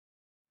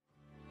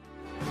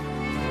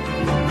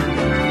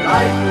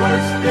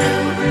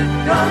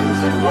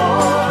sons in war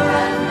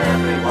and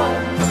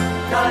everyone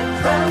got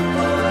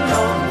trampled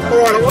on.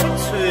 Alright,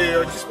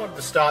 I just wanted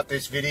to start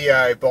this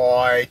video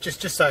by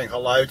just saying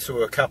hello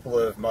to a couple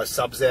of my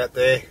subs out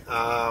there.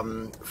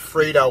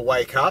 Frida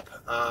Wake Up,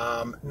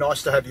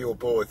 nice to have you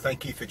aboard.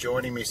 Thank you for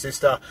joining me,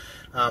 sister.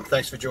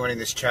 Thanks for joining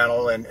this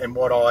channel and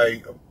what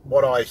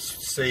I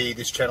see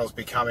this channel's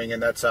becoming,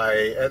 and that's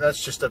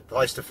just a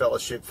place to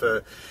fellowship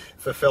for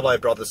fellow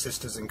brothers,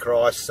 sisters in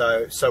Christ.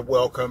 So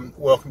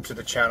welcome to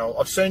the channel.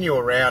 I've seen you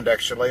around,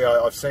 actually.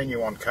 I've seen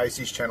you on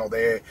Casey's channel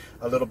there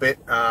a little bit,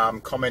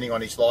 commenting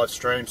on his live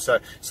stream. So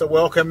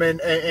welcome,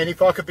 and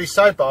if I could be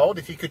so bold,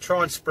 if you could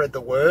try and spread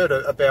the word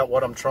about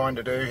what I'm trying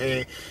to do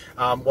here,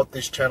 what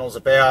this channel's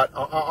about.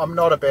 I'm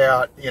not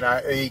about,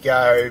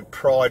 ego,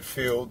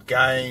 pride-filled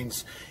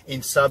gains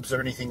in subs or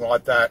anything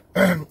like that.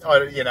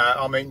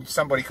 I mean,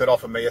 somebody could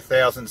offer me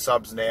 1,000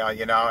 subs now,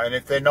 and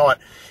if they're not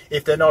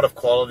of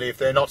quality, if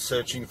they're not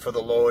searching for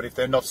the Lord, if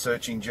they're not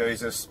searching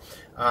Jesus,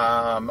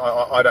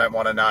 I don't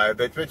want to know.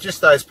 But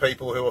just those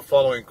people who are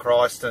following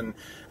Christ, and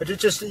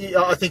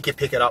I think you're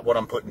picking up what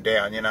I'm putting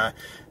down.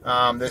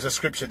 There's a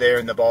scripture there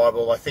in the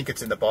Bible. I think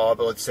it's in the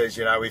Bible. It says,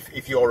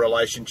 if your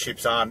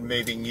relationships aren't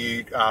moving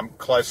you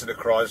closer to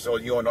Christ, or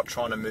you're not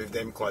trying to move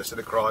them closer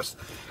to Christ,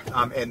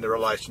 end the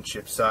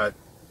relationship. So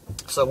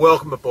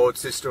welcome aboard,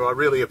 sister. I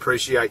really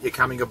appreciate you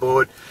coming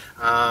aboard,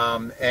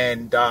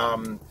 and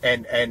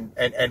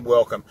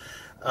welcome.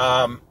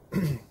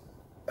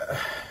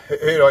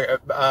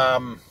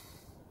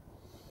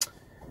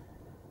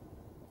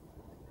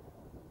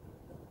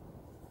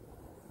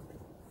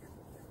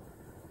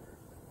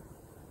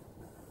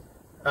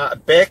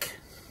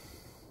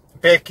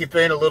 Beck, you've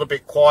been a little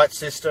bit quiet,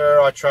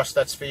 sister. I trust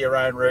that's for your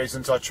own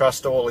reasons. I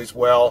trust all is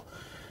well.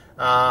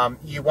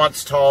 You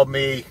once told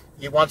me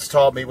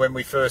when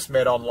we first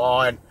met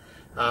online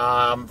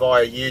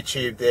via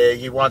YouTube there,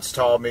 you once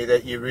told me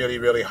that you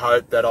really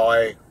hope that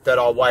I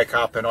wake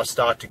up and I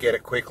start to get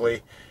it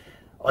quickly.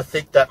 I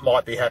think that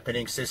might be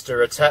happening,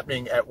 sister. It's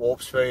happening at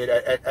warp speed.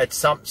 At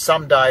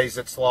some days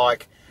it's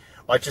like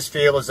I just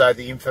feel as though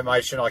the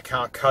information I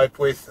can't cope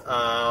with,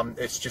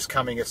 it's just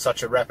coming at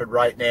such a rapid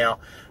rate now.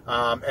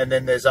 And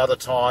then there's other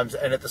times,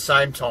 and at the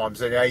same times,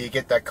 you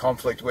get that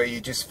conflict where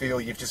you just feel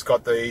you've just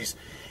got these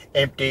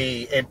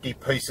empty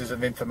pieces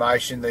of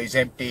information, these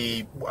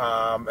empty,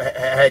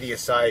 how do you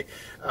say,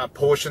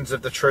 portions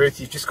of the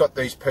truth. You've just got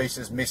these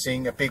pieces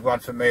missing. A big one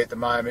for me at the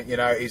moment,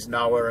 is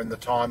Noah and the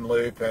time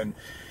loop, and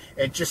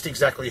just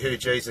exactly who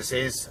Jesus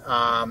is.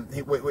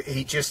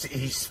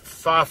 He's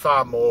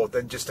far more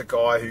than just a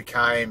guy who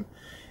came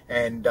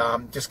and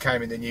just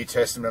came in the New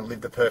Testament and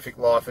lived a perfect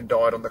life and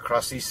died on the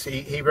cross.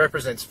 He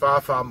represents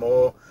far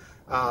more.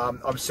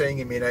 I'm seeing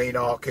him in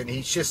Enoch, and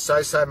he's just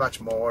so much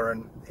more,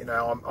 and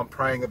I'm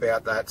praying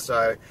about that.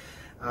 So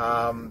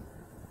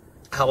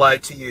hello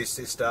to you,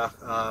 sister.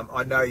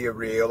 I know you're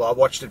real. I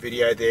watched a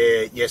video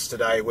there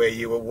yesterday where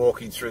you were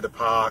walking through the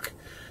park.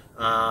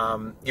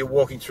 You're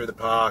walking through the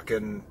park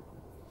and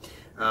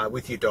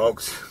with your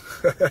dogs.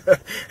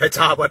 It's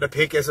a hard one to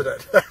pick, isn't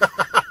it?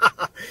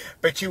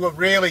 But you were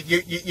really,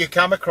 you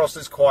come across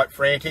as quite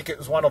frantic. It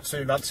was 1 or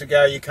 2 months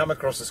ago. You come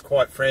across as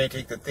quite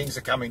frantic, that things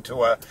are coming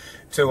to a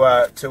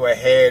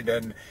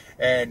head,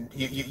 and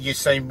you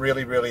seem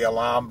really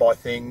alarmed by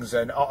things.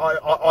 And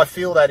I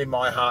feel that in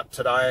my heart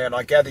today, and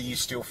I gather you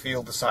still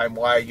feel the same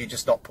way. You're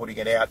just not putting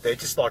it out there,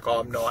 just like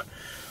I'm not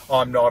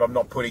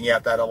putting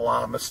out that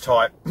alarmist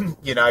type,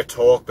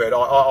 talk. But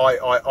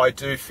I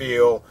do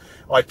feel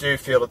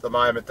at the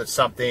moment that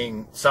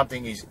something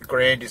is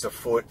grand is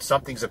afoot.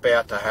 Something's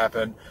about to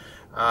happen.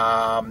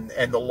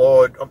 And the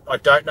Lord, I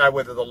don't know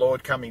whether the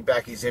Lord coming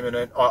back is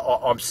imminent.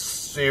 I'm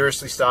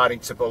seriously starting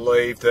to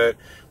believe that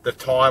the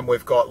time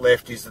we've got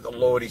left is that the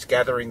Lord is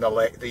gathering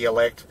the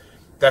elect.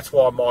 That's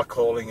why my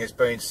calling has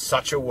been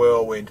such a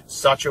whirlwind.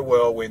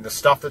 The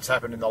stuff that's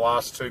happened in the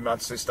last 2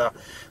 months, sister,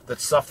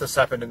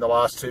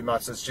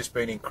 has just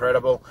been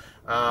incredible.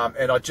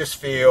 And I just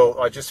feel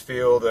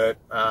that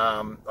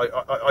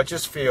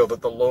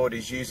the Lord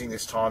is using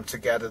this time to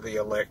gather the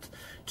elect,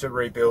 to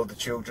rebuild the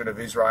children of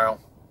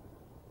Israel,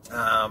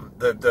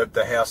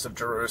 the house of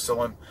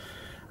Jerusalem.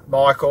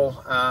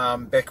 Michael,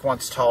 Beck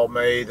once told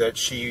me that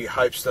she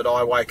hopes that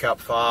I wake up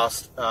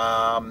fast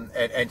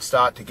and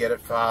start to get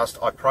it fast.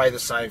 I pray the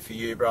same for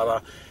you,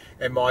 brother.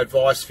 And my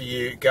advice for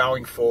you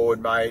going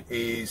forward, mate,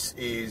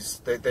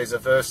 is that there's a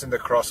verse in the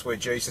cross where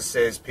Jesus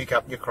says, pick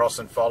up your cross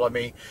and follow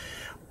me.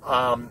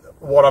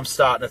 What I'm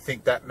starting to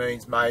think that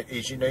means, mate,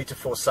 is you need to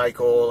forsake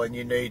all, and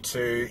you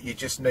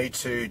just need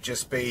to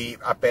be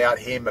about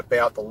him,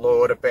 about the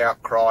Lord,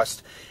 about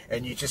Christ,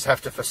 and you just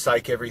have to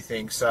forsake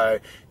everything. So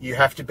you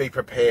have to be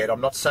prepared.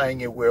 I'm not saying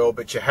you will,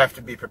 but you have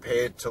to be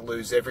prepared to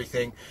lose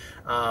everything,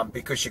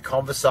 because your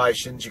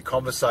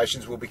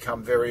conversations will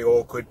become very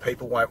awkward.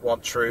 People won't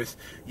want truth.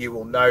 You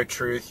will know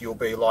truth. You'll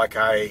be like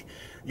a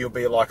you'll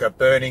be like a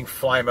burning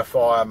flame of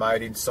fire,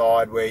 mate,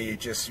 inside, where you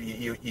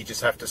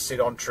just have to sit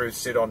on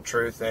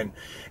truth,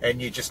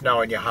 and you just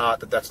know in your heart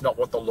that that's not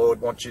what the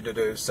Lord wants you to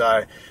do.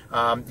 So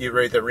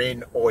you're either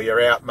in or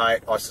you're out,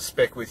 mate. I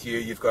suspect with you,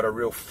 you've got a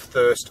real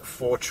thirst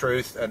for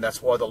truth, and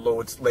that's why the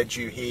Lord's led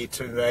you here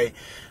to me.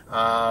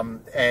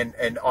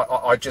 And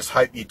I just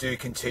hope you do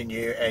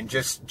continue, and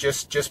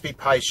just be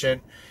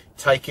patient.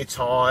 Take your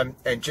time,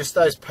 and just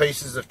those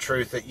pieces of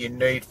truth that you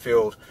need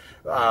filled,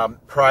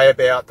 pray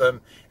about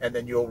them, and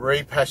then you'll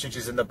read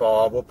passages in the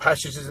Bible.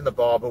 Passages in the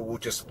Bible will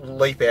just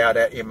leap out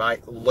at you,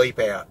 mate. Leap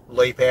out.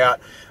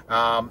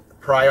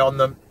 Pray on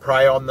them,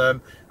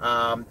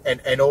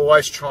 and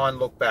always try and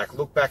look back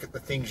at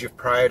the things you've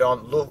prayed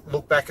on.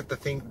 Look back at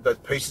the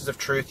pieces of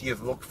truth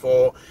you've looked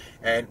for,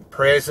 and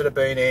prayers that have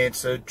been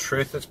answered,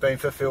 truth that's been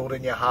fulfilled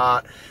in your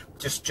heart.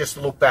 Just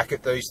look back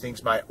at these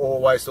things, mate.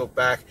 Always look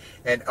back,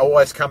 and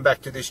always come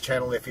back to this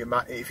channel if you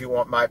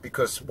want, mate,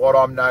 because what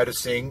I'm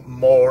noticing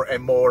more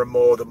and more,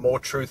 the more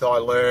truth I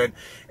learn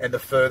and the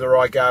further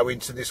I go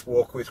into this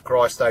walk with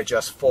Christ, they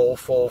just fall.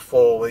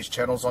 These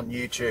channels on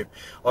YouTube,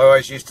 I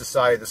always used to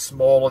say, the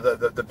smaller,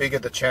 the bigger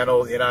the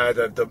channel, you know,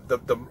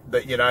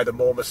 the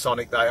more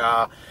Masonic they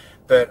are.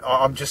 But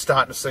I'm just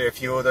starting to see a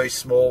few of these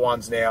small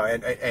ones now,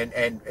 and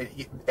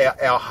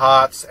our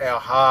hearts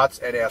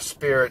and our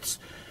spirits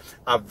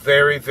are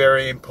very,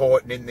 very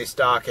important in this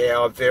dark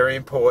hour. Very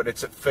important.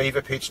 It's at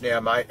fever pitch now,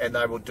 mate, and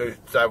they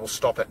will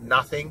stop at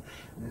nothing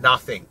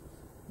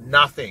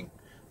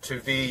to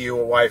veer you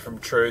away from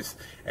truth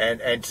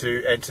and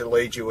to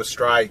lead you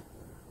astray.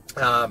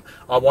 I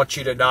want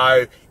you to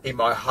know, in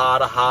my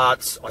heart of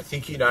hearts, I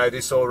think you know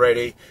this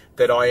already,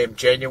 that I am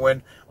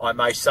genuine. I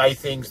may say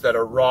things that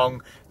are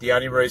wrong. The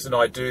only reason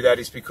I do that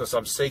is because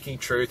I'm seeking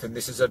truth, and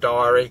this is a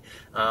diary.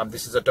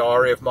 This is a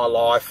diary of my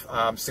life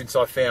since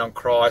I found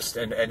Christ,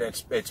 and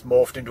it's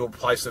morphed into a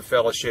place of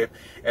fellowship,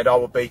 and I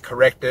will be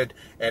corrected,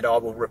 and I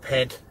will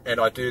repent,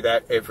 and I do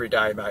that every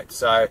day, mate.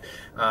 So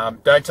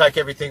don't take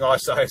everything I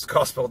say as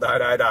gospel,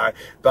 no.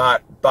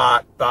 But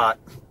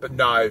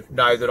know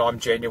that I'm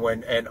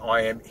genuine, and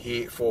I am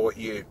here for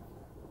you,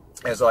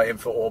 as I am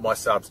for all my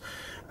subs.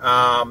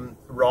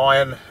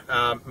 Ryan,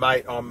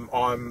 mate, I'm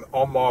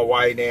on my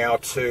way now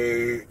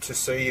to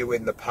see you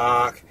in the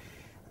park.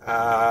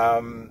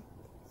 I've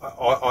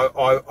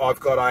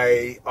got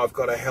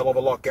a hell of a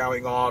lot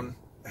going on,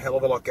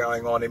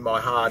 in my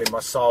heart, in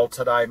my soul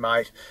today,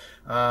 mate.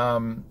 A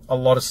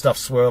lot of stuff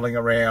swirling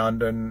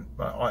around, and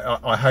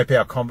I hope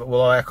our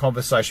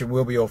conversation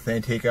will be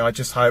authentic. I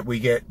just hope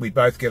we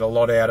both get a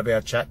lot out of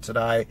our chat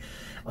today.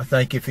 I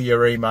thank you for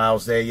your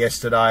emails there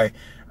yesterday.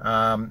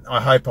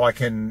 I hope I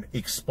can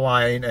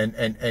explain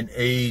and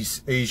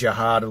ease your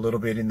heart a little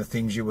bit in the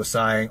things you were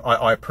saying.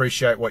 I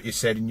appreciate what you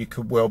said, and you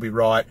could well be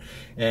right.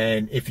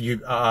 And if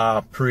you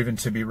are proven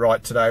to be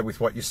right today with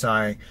what you're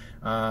saying,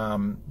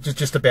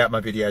 just about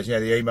my videos, you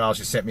know, the emails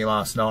you sent me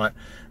last night,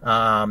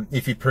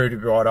 if you prove to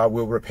be right, I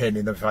will repent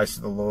in the face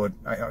of the Lord,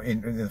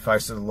 in the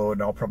face of the Lord,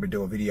 and I'll probably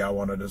do a video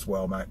on it as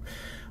well, mate.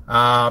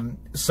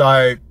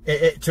 So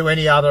to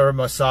any other of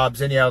my subs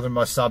that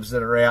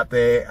are out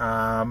there,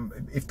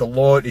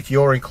 if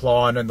you're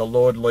inclined and the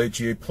Lord leads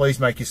you, please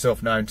make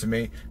yourself known to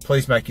me.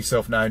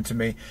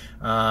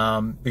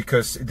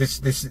 Because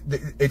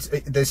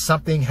there's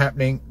something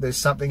happening.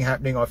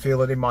 I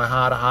feel it in my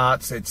heart of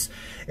hearts.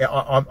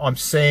 I'm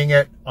seeing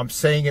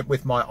it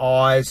with my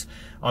eyes.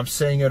 I'm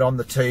seeing it on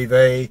the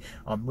TV.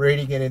 I'm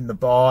reading it in the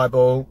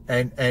Bible,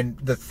 and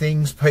the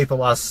things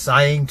people are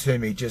saying to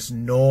me, just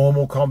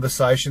normal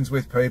conversations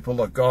with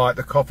people, a guy at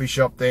the coffee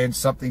shop then,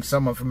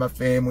 someone from my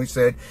family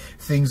said,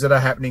 things that are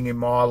happening in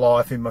my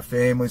life, in my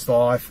family's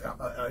life,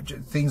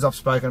 things I've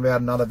spoken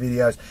about in other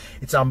videos.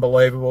 It's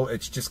unbelievable.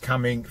 It's just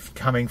coming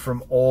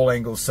from all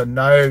angles. So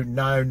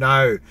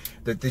know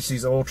that this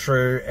is all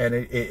true, and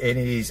it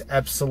is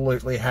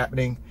absolutely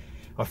happening.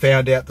 I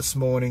found out this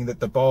morning that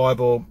the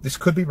Bible, this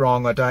could be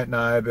wrong, I don't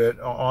know, but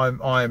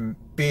I'm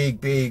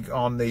big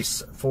on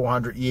this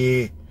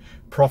 400-year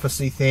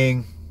prophecy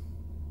thing.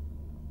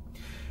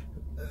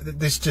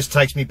 This just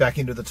takes me back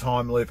into the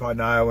time loop, I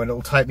know, and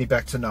it'll take me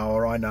back to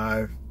Noah, I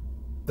know.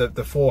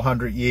 The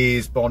 400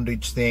 years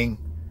bondage thing,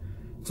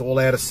 it's all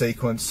out of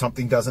sequence,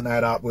 something doesn't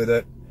add up with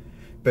it.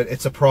 But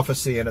it's a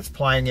prophecy, and it's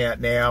playing out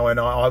now. And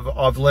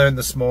I've learned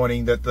this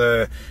morning that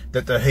the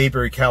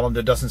Hebrew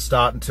calendar doesn't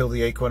start until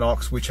the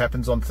equinox, which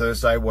happens on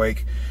Thursday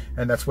week,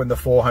 and that's when the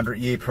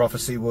 400-year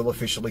prophecy will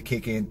officially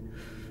kick in.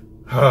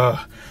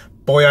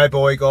 Boy oh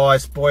boy,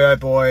 guys, boy oh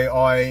boy,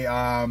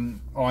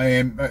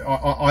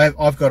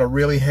 I've got a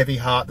really heavy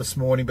heart this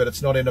morning, but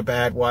it's not in a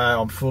bad way.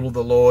 I'm full of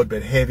the Lord,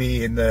 but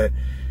heavy in that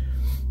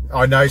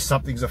I know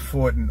something's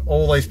afoot, and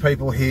all these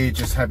people here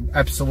just have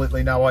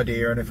absolutely no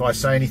idea. And if I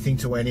say anything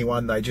to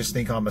anyone, they just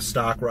think I'm a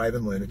stark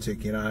raving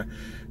lunatic, you know.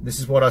 This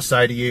is what I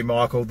say to you,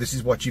 Michael. This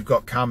is what you've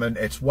got coming.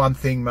 It's one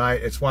thing,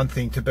 mate. It's one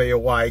thing to be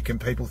awake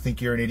and people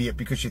think you're an idiot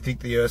because you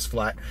think the earth's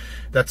flat.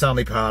 That's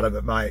only part of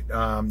it, mate.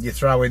 You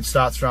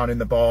start throwing in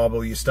the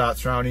Bible, you start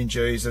throwing in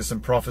Jesus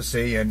and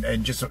prophecy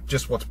and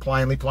just what's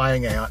plainly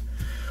playing out.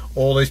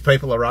 all these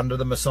people are under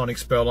the Masonic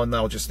spell and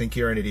they'll just think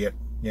you're an idiot.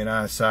 You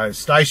know, so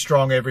stay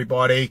strong,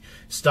 everybody.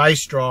 Stay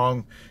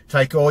strong.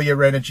 Take all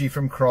your energy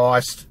from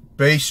Christ.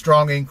 Be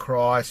strong in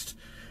Christ.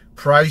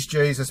 Praise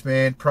Jesus,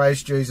 man.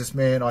 Praise Jesus,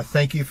 man. I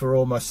thank you for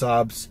all my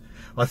subs.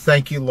 I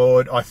thank you,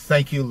 Lord. I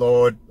thank you,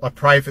 Lord. I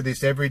pray for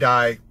this every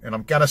day, and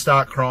I'm going to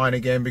start crying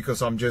again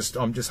because I'm just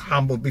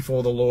humbled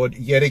before the Lord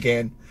yet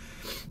again.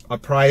 I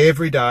pray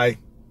every day.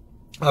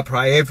 I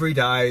pray every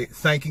day,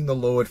 thanking the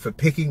Lord for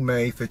picking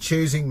me, for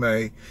choosing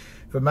me,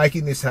 for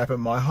making this happen.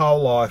 My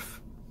whole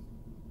life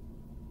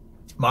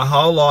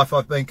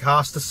I've been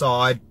cast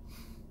aside.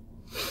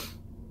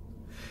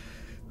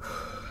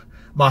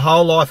 My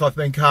whole life I've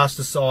been cast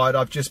aside.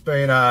 I've just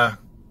been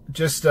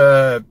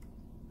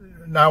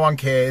no one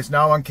cares,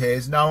 no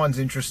one's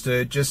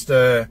interested, just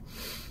a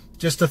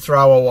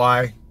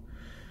throwaway.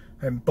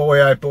 And boy,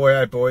 oh boy,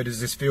 oh boy, does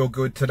this feel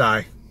good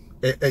today.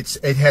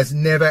 It has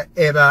never,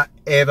 ever,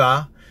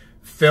 ever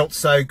felt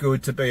so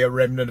good to be a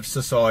remnant of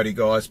society,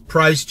 guys.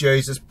 Praise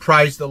Jesus,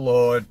 praise the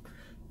Lord.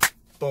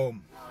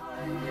 Boom.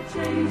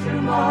 Change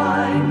your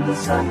mind, the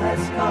sun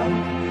has come.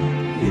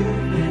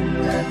 You